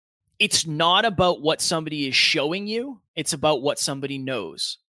it's not about what somebody is showing you. It's about what somebody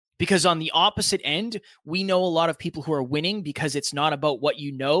knows. Because on the opposite end, we know a lot of people who are winning because it's not about what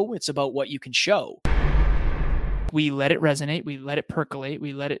you know, it's about what you can show. We let it resonate, we let it percolate,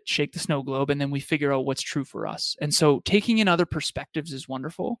 we let it shake the snow globe, and then we figure out what's true for us. And so taking in other perspectives is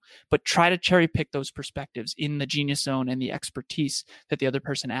wonderful, but try to cherry pick those perspectives in the genius zone and the expertise that the other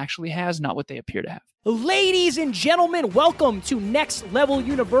person actually has, not what they appear to have. Ladies and gentlemen, welcome to Next Level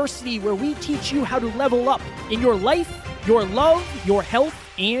University, where we teach you how to level up in your life, your love, your health,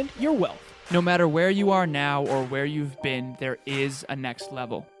 and your wealth. No matter where you are now or where you've been, there is a next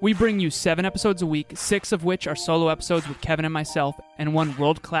level. We bring you 7 episodes a week, 6 of which are solo episodes with Kevin and myself, and 1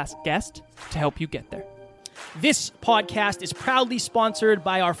 world-class guest to help you get there. This podcast is proudly sponsored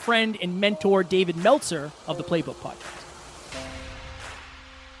by our friend and mentor, David Meltzer of the Playbook Podcast.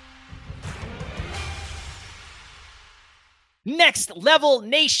 Next Level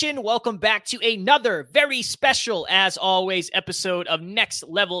Nation, welcome back to another very special, as always, episode of Next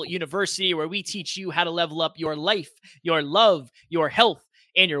Level University, where we teach you how to level up your life, your love, your health,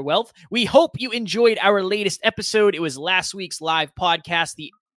 and your wealth. We hope you enjoyed our latest episode. It was last week's live podcast,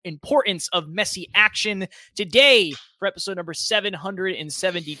 The Importance of Messy Action. Today, for episode number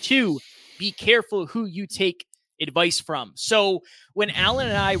 772, be careful who you take advice from. So when Alan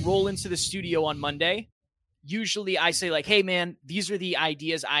and I roll into the studio on Monday, usually I say like, hey man, these are the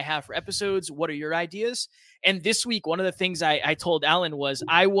ideas I have for episodes. What are your ideas? And this week, one of the things I told Alan was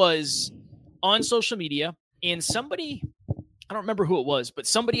I was on social media and somebody, I don't remember who it was, but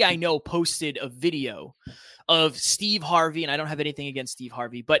somebody I know posted a video of Steve Harvey. And I don't have anything against Steve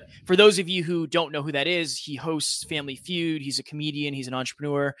Harvey, but for those of you who don't know who that is, he hosts Family Feud. He's a comedian. He's an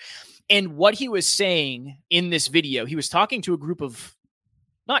entrepreneur. And what he was saying in this video, he was talking to a group of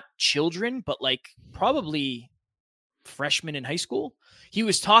not children, but like probably freshmen in high school. He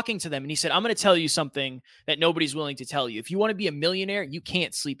was talking to them and he said, I'm going to tell you something that nobody's willing to tell you. If you want to be a millionaire, you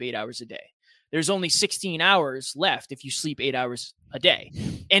can't sleep 8 hours a day. There's only 16 hours left if you sleep 8 hours a day.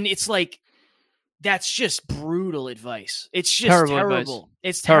 And it's like, that's just brutal advice. It's just terrible.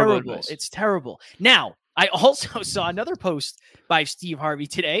 It's terrible. It's terrible. Now, I also saw another post by Steve Harvey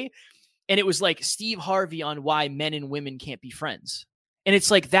today, and it was like Steve Harvey on why men and women can't be friends. And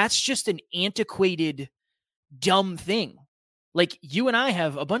it's like, that's just an antiquated, dumb thing. Like, you and I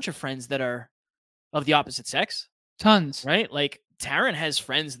have a bunch of friends that are of the opposite sex. Tons. Right? Like, Taryn has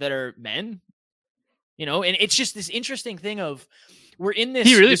friends that are men, you know, and it's just this interesting thing of we're in this.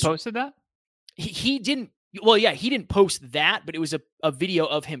 He really posted that? He didn't. Well, yeah, he didn't post that, but it was a video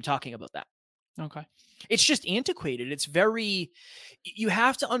of him talking about that. Okay. It's just antiquated. It's very, you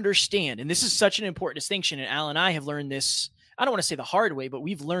have to understand, and this is such an important distinction. And Al and I have learned this. I don't want to say the hard way, but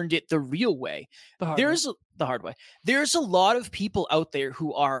we've learned it the real way. The hard way. There's a lot of people out there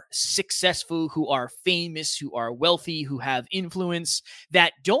who are successful, who are famous, who are wealthy, who have influence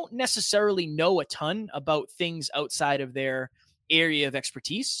that don't necessarily know a ton about things outside of their area of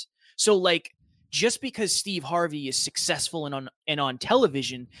expertise. So like, just because Steve Harvey is successful and on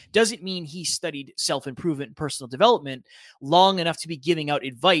television doesn't mean he studied self-improvement and personal development long enough to be giving out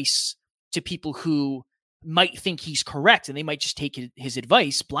advice to people who might think he's correct, and they might just take his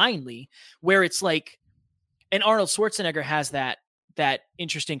advice blindly, where it's like, and Arnold Schwarzenegger has that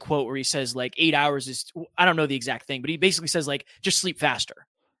interesting quote where he says like 8 hours is, I don't know the exact thing, but he basically says like, just sleep faster.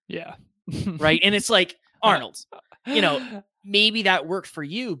 Yeah. Right. And it's like, Arnold, you know, maybe that worked for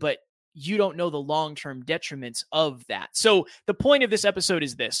you, but you don't know the long-term detriments of that. So the point of this episode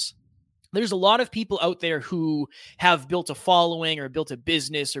is this. There's a lot of people out there who have built a following or built a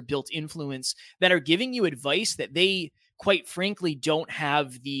business or built influence that are giving you advice that they, quite frankly, don't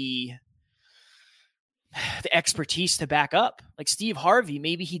have the expertise to back up. Like Steve Harvey,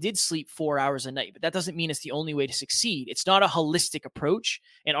 maybe he did sleep 4 hours a night, but that doesn't mean it's the only way to succeed. It's not a holistic approach.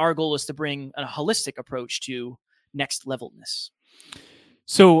 And our goal is to bring a holistic approach to next levelness.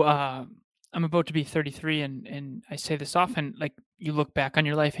 So I'm about to be 33, and I say this often, like you look back on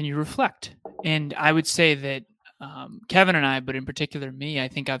your life and you reflect. And I would say that Kevin and I, but in particular me, I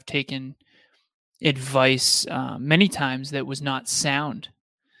think I've taken advice many times that was not sound.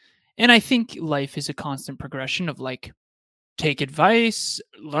 And I think life is a constant progression of like, take advice,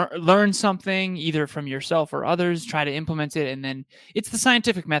 learn something either from yourself or others, try to implement it. And then it's the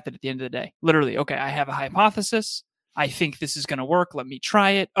scientific method at the end of the day. Literally, okay, I have a hypothesis. I think this is going to work. Let me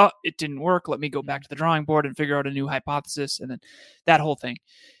try it. Oh, it didn't work. Let me go back to the drawing board and figure out a new hypothesis. And then that whole thing.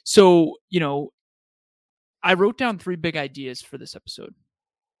 So, you know, I wrote down 3 big ideas for this episode.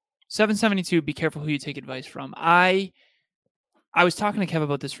 772, be careful who you take advice from. I was talking to Kev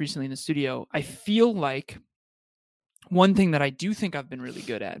about this recently in the studio. I feel like one thing that I do think I've been really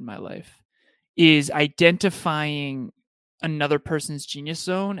good at in my life is identifying another person's genius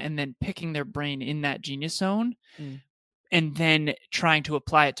zone and then picking their brain in that genius zone and then trying to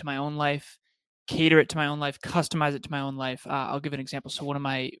apply it to my own life, cater it to my own life, customize it to my own life. I'll give an example. So one of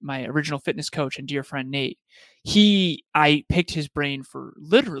my original fitness coach and dear friend, Nate, I picked his brain for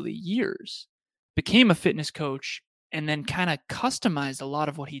literally years, became a fitness coach, and then kind of customized a lot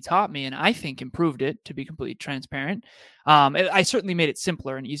of what he taught me. And I think improved it, to be completely transparent. I certainly made it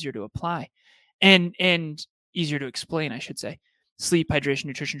simpler and easier to apply and easier to explain, I should say. Sleep, hydration,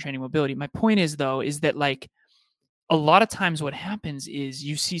 nutrition, training, mobility. My point is, though, is that like a lot of times what happens is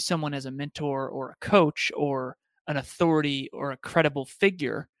you see someone as a mentor or a coach or an authority or a credible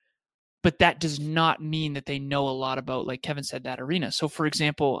figure, but that does not mean that they know a lot about, like Kevin said, that arena. So for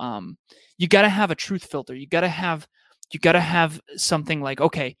example, you got to have a truth filter. You got to have something like,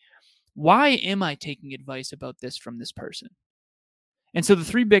 okay, why am I taking advice about this from this person? And so the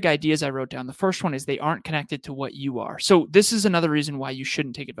three big ideas I wrote down, the first one is they aren't connected to what you are. So this is another reason why you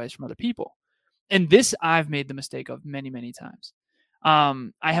shouldn't take advice from other people. And this I've made the mistake of many, many times.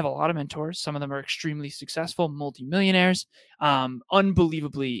 I have a lot of mentors. Some of them are extremely successful, multimillionaires,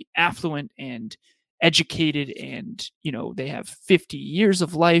 unbelievably affluent and educated. And, they have 50 years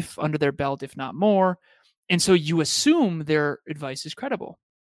of life under their belt, if not more. And so you assume their advice is credible.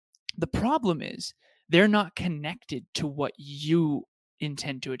 The problem is they're not connected to what you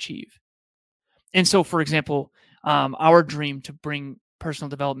intend to achieve. And so, for example, our dream to bring personal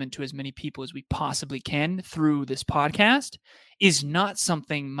development to as many people as we possibly can through this podcast is not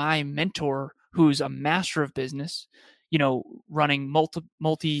something my mentor, who's a master of business, running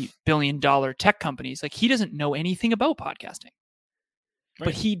multi-billion-dollar tech companies, like he doesn't know anything about podcasting, right.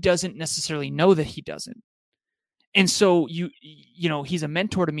 But he doesn't necessarily know that he doesn't. And so he's a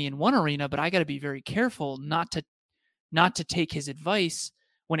mentor to me in one arena, but I got to be very careful not to take his advice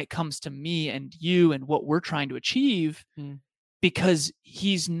when it comes to me and you and what we're trying to achieve, because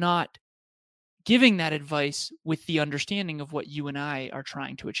he's not giving that advice with the understanding of what you and I are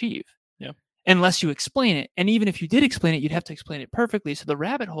trying to achieve. Yeah. Unless you explain it. And even if you did explain it, you'd have to explain it perfectly. So the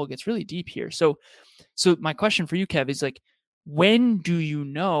rabbit hole gets really deep here. So my question for you, Kev, is like, when do you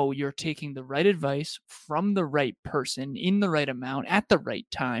know you're taking the right advice from the right person in the right amount at the right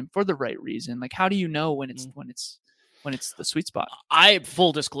time for the right reason? Like, how do you know when it's the sweet spot?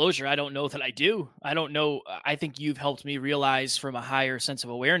 Full disclosure, I don't know that I do. I don't know. I think you've helped me realize from a higher sense of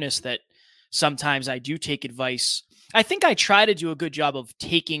awareness that sometimes I do take advice. I think I try to do a good job of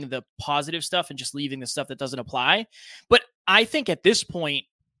taking the positive stuff and just leaving the stuff that doesn't apply. But I think at this point,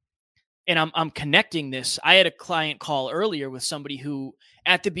 and I'm connecting this, I had a client call earlier with somebody who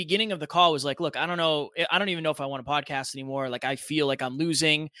at the beginning of the call was like, look, I don't know. I don't even know if I want to podcast anymore. Like, I feel like I'm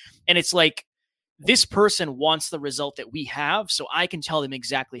losing. And it's like, this person wants the result that we have, so I can tell them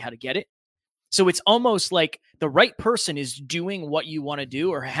exactly how to get it. So it's almost like the right person is doing what you want to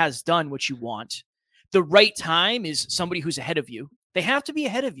do or has done what you want. The right time is somebody who's ahead of you. They have to be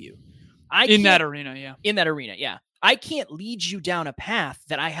ahead of you. In that arena, yeah. I can't lead you down a path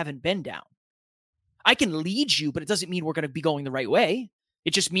that I haven't been down. I can lead you, but it doesn't mean we're going to be going the right way.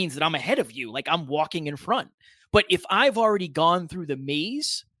 It just means that I'm ahead of you, like I'm walking in front. But if I've already gone through the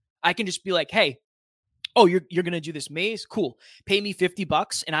maze, I can just be like, hey, oh, you're going to do this maze? Cool. Pay me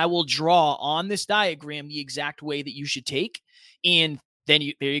 $50 and I will draw on this diagram the exact way that you should take. And then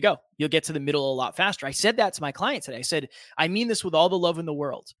there you go. You'll get to the middle a lot faster. I said that to my client today. I said, I mean this with all the love in the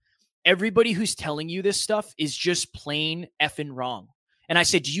world. Everybody who's telling you this stuff is just plain effing wrong. And I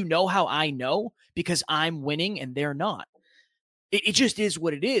said, do you know how I know? Because I'm winning and they're not. It just is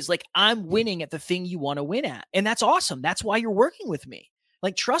what it is. Like, I'm winning at the thing you want to win at. And that's awesome. That's why you're working with me.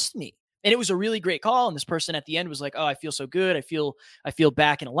 Like, trust me. And it was a really great call. And this person at the end was like, oh, I feel so good. I feel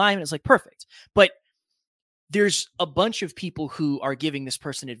back in alignment. It's like, perfect. But there's a bunch of people who are giving this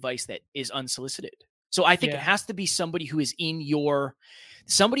person advice that is unsolicited. So I think it has to be somebody who is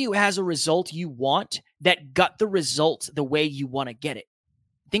somebody who has a result you want that got the result the way you want to get it.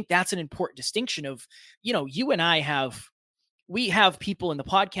 I think that's an important distinction of, you and I we have people in the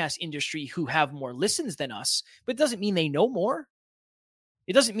podcast industry who have more listens than us, but it doesn't mean they know more.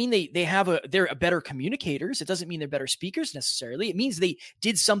 It doesn't mean they're better communicators. It doesn't mean they're better speakers necessarily. It means they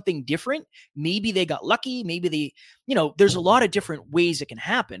did something different. Maybe they got lucky. Maybe there's a lot of different ways it can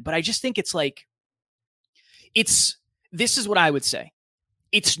happen. But I just think it's like, this is what I would say.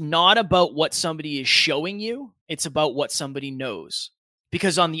 It's not about what somebody is showing you. It's about what somebody knows.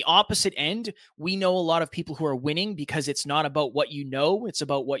 Because on the opposite end, we know a lot of people who are winning because it's not about what you know. It's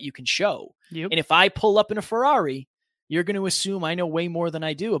about what you can show. Yep. And if I pull up in a Ferrari, you're going to assume I know way more than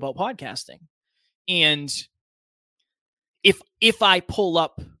I do about podcasting. And if I pull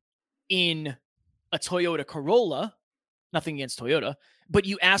up in a Toyota Corolla, nothing against Toyota, but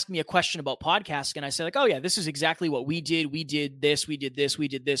you ask me a question about podcasting and I say like, oh yeah, this is exactly what we did. We did this, we did this, we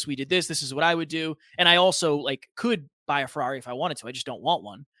did this, we did this. This is what I would do. And I also like could buy a Ferrari if I wanted to. I just don't want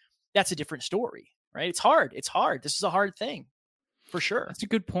one. That's a different story, right? It's hard. It's hard. This is a hard thing for sure. That's a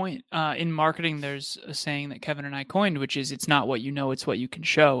good point. In marketing, there's a saying that Kevin and I coined, which is it's not what you know, it's what you can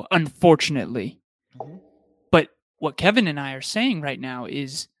show, unfortunately. Mm-hmm. But what Kevin and I are saying right now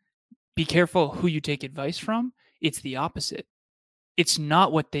is be careful who you take advice from. It's the opposite. It's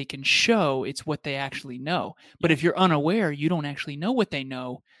not what they can show, it's what they actually know. But if you're unaware, you don't actually know what they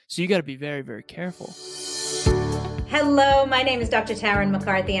know. So you got to be very, very careful. Hello, my name is Dr. Taryn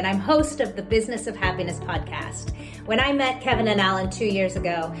McCarthy, and I'm host of the Business of Happiness podcast. When I met Kevin and Alan 2 years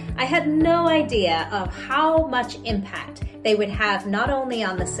ago, I had no idea of how much impact they would have not only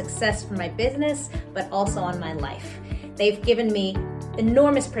on the success for my business, but also on my life. They've given me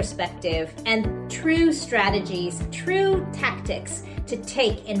enormous perspective and true strategies, true tactics to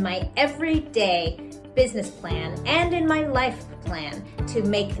take in my everyday business plan and in my life plan to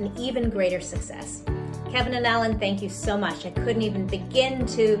make an even greater success. Kevin and Alan, thank you so much. I couldn't even begin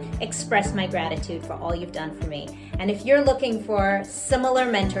to express my gratitude for all you've done for me. And if you're looking for similar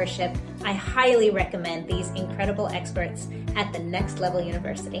mentorship, I highly recommend these incredible experts at the Next Level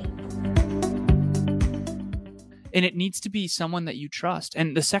University. And it needs to be someone that you trust.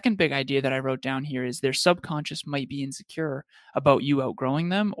 And the second big idea that I wrote down here is their subconscious might be insecure about you outgrowing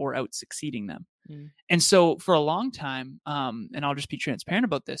them or out succeeding them. And so for a long time, and I'll just be transparent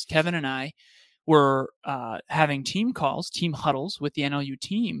about this, Kevin and I were having team calls, team huddles with the NLU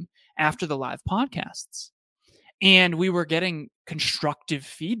team after the live podcasts. And we were getting constructive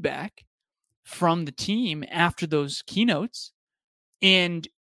feedback from the team after those keynotes. And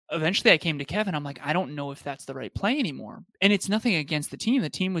eventually I came to Kevin. I'm like, I don't know if that's the right play anymore. And it's nothing against the team. The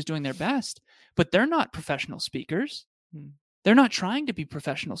team was doing their best, but they're not professional speakers. They're not trying to be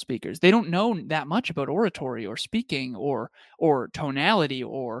professional speakers. They don't know that much about oratory or speaking or tonality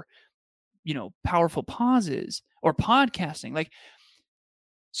or, powerful pauses or podcasting. Like,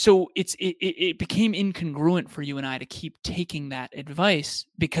 so it became incongruent for you and I to keep taking that advice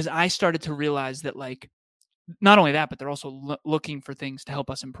because I started to realize that like, not only that, but they're also looking for things to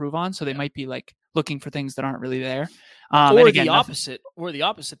help us improve on. So they might be like looking for things that aren't really there. Or the opposite.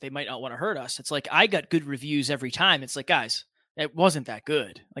 They might not want to hurt us. It's like, I got good reviews every time. It's like, guys, it wasn't that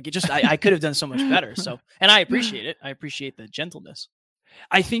good. Like it just, I could have done so much better. So, and I appreciate it. I appreciate the gentleness.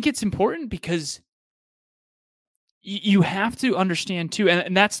 I think it's important because you have to understand too.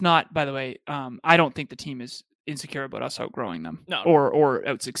 And that's not, by the way, I don't think the team is insecure about us outgrowing them or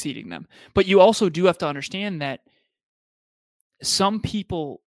out succeeding them. But you also do have to understand that some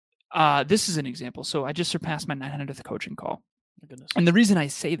people, this is an example. So I just surpassed my 900th coaching call. My goodness. And the reason I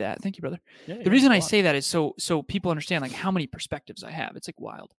say that, thank you, brother. The reason I say that is so people understand like how many perspectives I have. It's like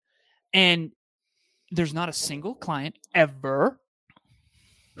wild. And there's not a single client ever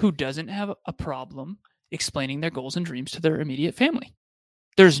who doesn't have a problem explaining their goals and dreams to their immediate family.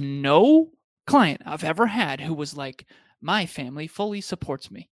 There's no client I've ever had who was like, my family fully supports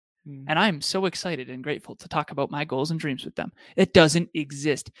me. And I'm so excited and grateful to talk about my goals and dreams with them. It doesn't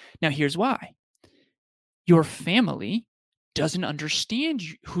exist. Now, here's why. Your family doesn't understand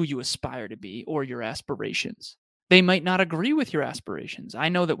who you aspire to be or your aspirations. They might not agree with your aspirations. I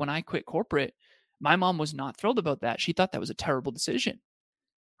know that when I quit corporate, my mom was not thrilled about that. She thought that was a terrible decision.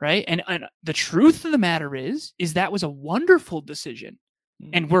 Right. And the truth of the matter is that was a wonderful decision.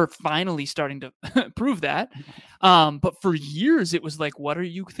 And we're finally starting to prove that. But for years, it was like, what are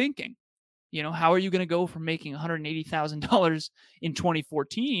you thinking? How are you going to go from making $180,000 in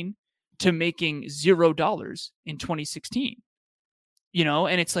 2014 to making $0 in 2016?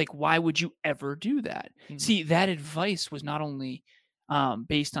 And it's like, why would you ever do that? See, that advice was not only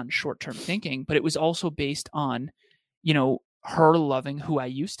based on short-term thinking, but it was also based on, her loving who I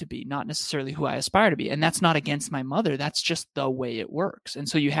used to be, not necessarily who I aspire to be. And that's not against my mother. That's just the way it works. And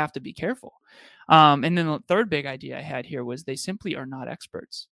so you have to be careful. And then the third big idea I had here was they simply are not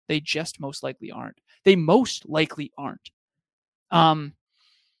experts. They just most likely aren't. They most likely aren't. I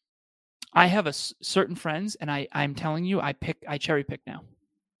have certain friends, and I'm telling you, I cherry pick now.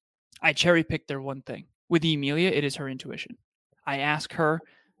 I cherry pick their one thing. With Emilia, it is her intuition. I ask her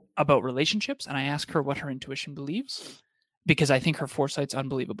about relationships, and I ask her what her intuition believes, because I think her foresight's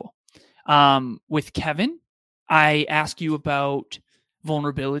unbelievable. With Kevin, I ask you about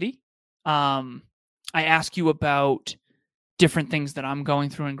vulnerability. I ask you about different things that I'm going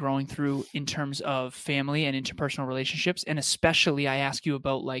through and growing through in terms of family and interpersonal relationships. And especially I ask you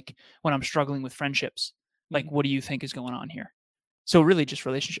about like when I'm struggling with friendships, Like, what do you think is going on here? So really just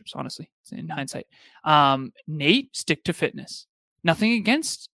relationships, honestly, in hindsight. Nate, stick to fitness. Nothing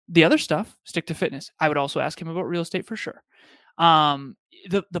against the other stuff. Stick to fitness. I would also ask him about real estate for sure.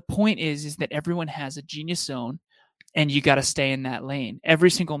 The point is that everyone has a genius zone, and you got to stay in that lane. Every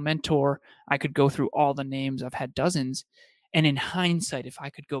single mentor, I could go through all the names. I've had dozens. And in hindsight, if I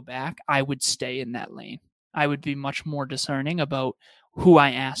could go back, I would stay in that lane. I would be much more discerning about who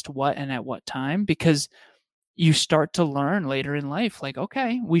I asked what and at what time, because you start to learn later in life, like,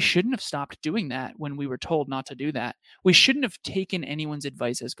 okay, we shouldn't have stopped doing that when we were told not to do that. We shouldn't have taken anyone's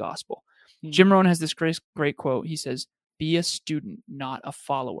advice as gospel. Mm-hmm. Jim Rohn has this great quote. He says, be a student, not a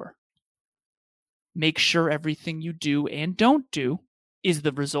follower. Make sure everything you do and don't do is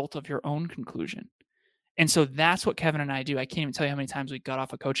the result of your own conclusion. And so that's what Kevin and I do. I can't even tell you how many times we got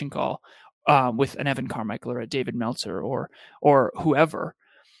off a coaching call with an Evan Carmichael or a David Meltzer or whoever.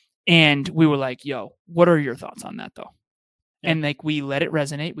 And we were like, yo, what are your thoughts on that though? Yeah. And like, we let it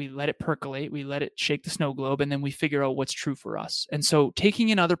resonate, we let it percolate, we let it shake the snow globe, and then we figure out what's true for us. And so taking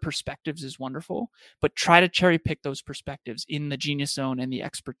in other perspectives is wonderful, but try to cherry pick those perspectives in the genius zone and the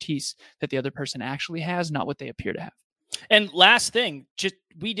expertise that the other person actually has, not what they appear to have. And last thing,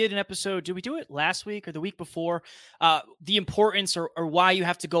 we did an episode, did we do it last week or the week before? The importance or why you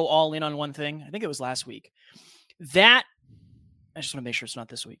have to go all in on one thing. I think it was last week. I just want to make sure it's not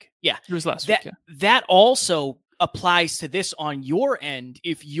this week. Yeah. It was last week. Yeah. That also applies to this on your end.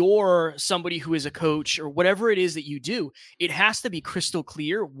 If you're somebody who is a coach or whatever it is that you do, it has to be crystal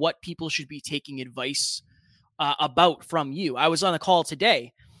clear what people should be taking advice about from you. I was on a call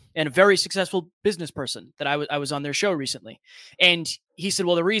today, and a very successful business person that I was on their show recently. And he said,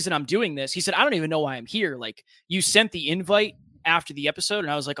 well, the reason I'm doing this, he said, I don't even know why I'm here. Like, you sent the invite after the episode.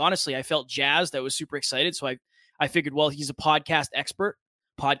 And I was like, honestly, I felt jazzed. I was super excited. So I figured, well, he's a podcast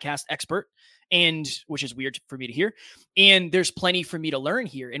expert, and which is weird for me to hear. And there's plenty for me to learn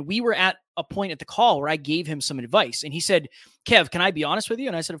here. And we were at a point at the call where I gave him some advice, and he said, Kev, can I be honest with you?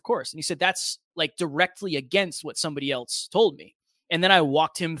 And I said, of course. And he said, that's like directly against what somebody else told me. And then I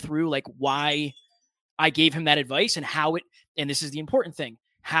walked him through like why I gave him that advice and how it, and this is the important thing,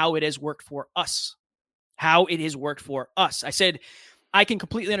 how it has worked for us, I said, I can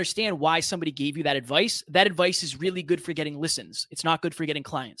completely understand why somebody gave you that advice. That advice is really good for getting listens. It's not good for getting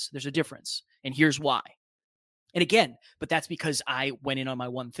clients. There's a difference. And here's why. And again, but that's because I went in on my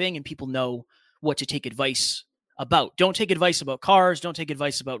one thing, and people know what to take advice about. Don't take advice about cars. Don't take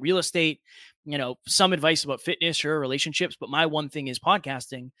advice about real estate. Some advice about fitness or relationships, but my one thing is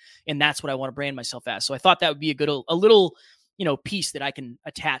podcasting. And that's what I want to brand myself as. So I thought that would be a little piece that I can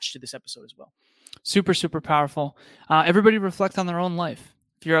attach to this episode as well. Super, super powerful. Everybody reflect on their own life.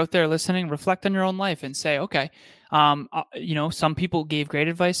 If you're out there listening, reflect on your own life and say, okay, some people gave great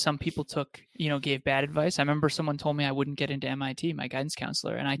advice. Some people gave bad advice. I remember someone told me I wouldn't get into MIT, my guidance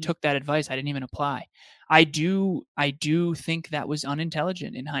counselor, and I took that advice. I didn't even apply. I do think that was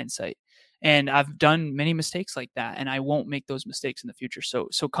unintelligent in hindsight. And I've done many mistakes like that, and I won't make those mistakes in the future. So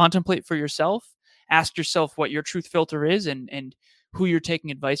contemplate for yourself, ask yourself what your truth filter is, and who you're taking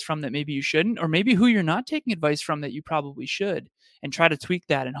advice from that maybe you shouldn't, or maybe who you're not taking advice from that you probably should, and try to tweak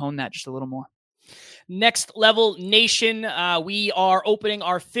that and hone that just a little more. Next Level Nation, we are opening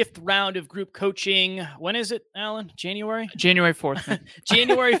our 5th round of group coaching. When is it, Alan? January 4th.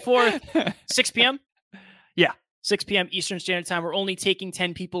 January 4th, 6 p.m.? Yeah. 6 p.m. Eastern Standard Time. We're only taking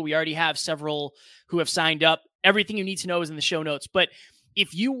 10 people. We already have several who have signed up. Everything you need to know is in the show notes. But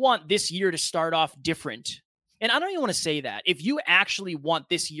if you want this year to start off different, and I don't even want to say that, if you actually want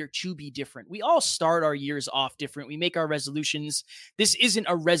this year to be different, we all start our years off different. We make our resolutions. This isn't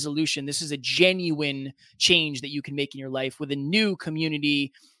a resolution. This is a genuine change that you can make in your life with a new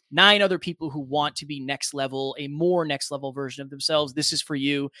community, 9 other people who want to be next level, a more next level version of themselves. This is for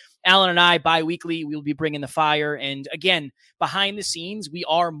you. Alan and I, bi-weekly, we'll be bringing the fire. And again, behind the scenes, we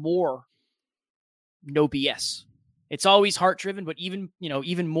are more no BS. It's always heart-driven, but even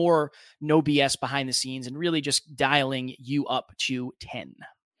more no BS behind the scenes, and really just dialing you up to 10.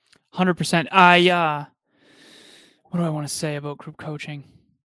 100%. What do I want to say about group coaching?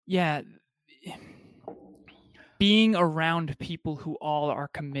 Yeah. Being around people who all are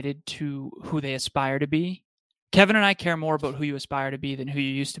committed to who they aspire to be. Kevin and I care more about who you aspire to be than who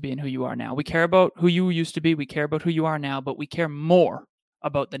you used to be and who you are now. We care about who you used to be. We care about who you are now, but we care more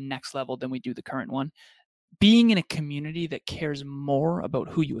about the next level than we do the current one. Being in a community that cares more about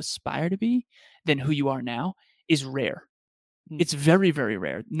who you aspire to be than who you are now is rare. It's very, very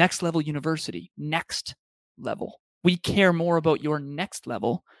rare. Next Level University, next level. We care more about your next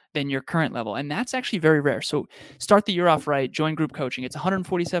level than your current level. And that's actually very rare. So start the year off right. Join group coaching. It's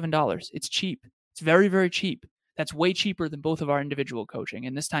 $147. It's cheap. It's It's very, very cheap. That's way cheaper than both of our individual coaching.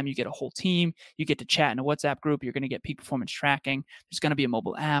 And this time you get a whole team. You get to chat in a WhatsApp group. You're going to get peak performance tracking. There's going to be a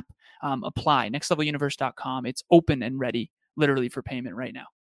mobile app. Apply, nextleveluniverse.com. It's open and ready literally for payment right now.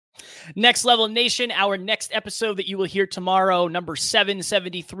 Next Level Nation, our next episode that you will hear tomorrow, number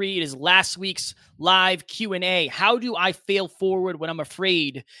 773. It is last week's live Q&A. How do I fail forward when I'm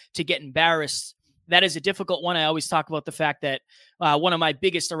afraid to get embarrassed? That is a difficult one. I always talk about the fact that one of my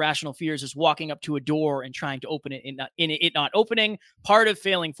biggest irrational fears is walking up to a door and trying to open it and it not opening. Part of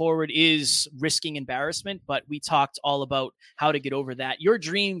failing forward is risking embarrassment, but we talked all about how to get over that. Your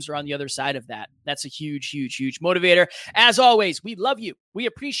dreams are on the other side of that. That's a huge, huge, huge motivator. As always, we love you. We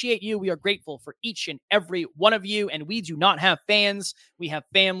appreciate you. We are grateful for each and every one of you. And we do not have fans. We have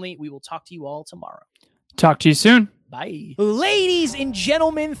family. We will talk to you all tomorrow. Talk to you soon. Bye. Ladies and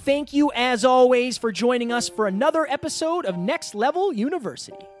gentlemen, thank you as always for joining us for another episode of Next Level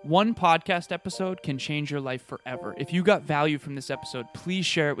University. One podcast episode can change your life forever. If you got value from this episode, please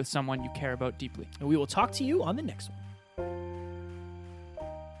share it with someone you care about deeply. And we will talk to you on the next one.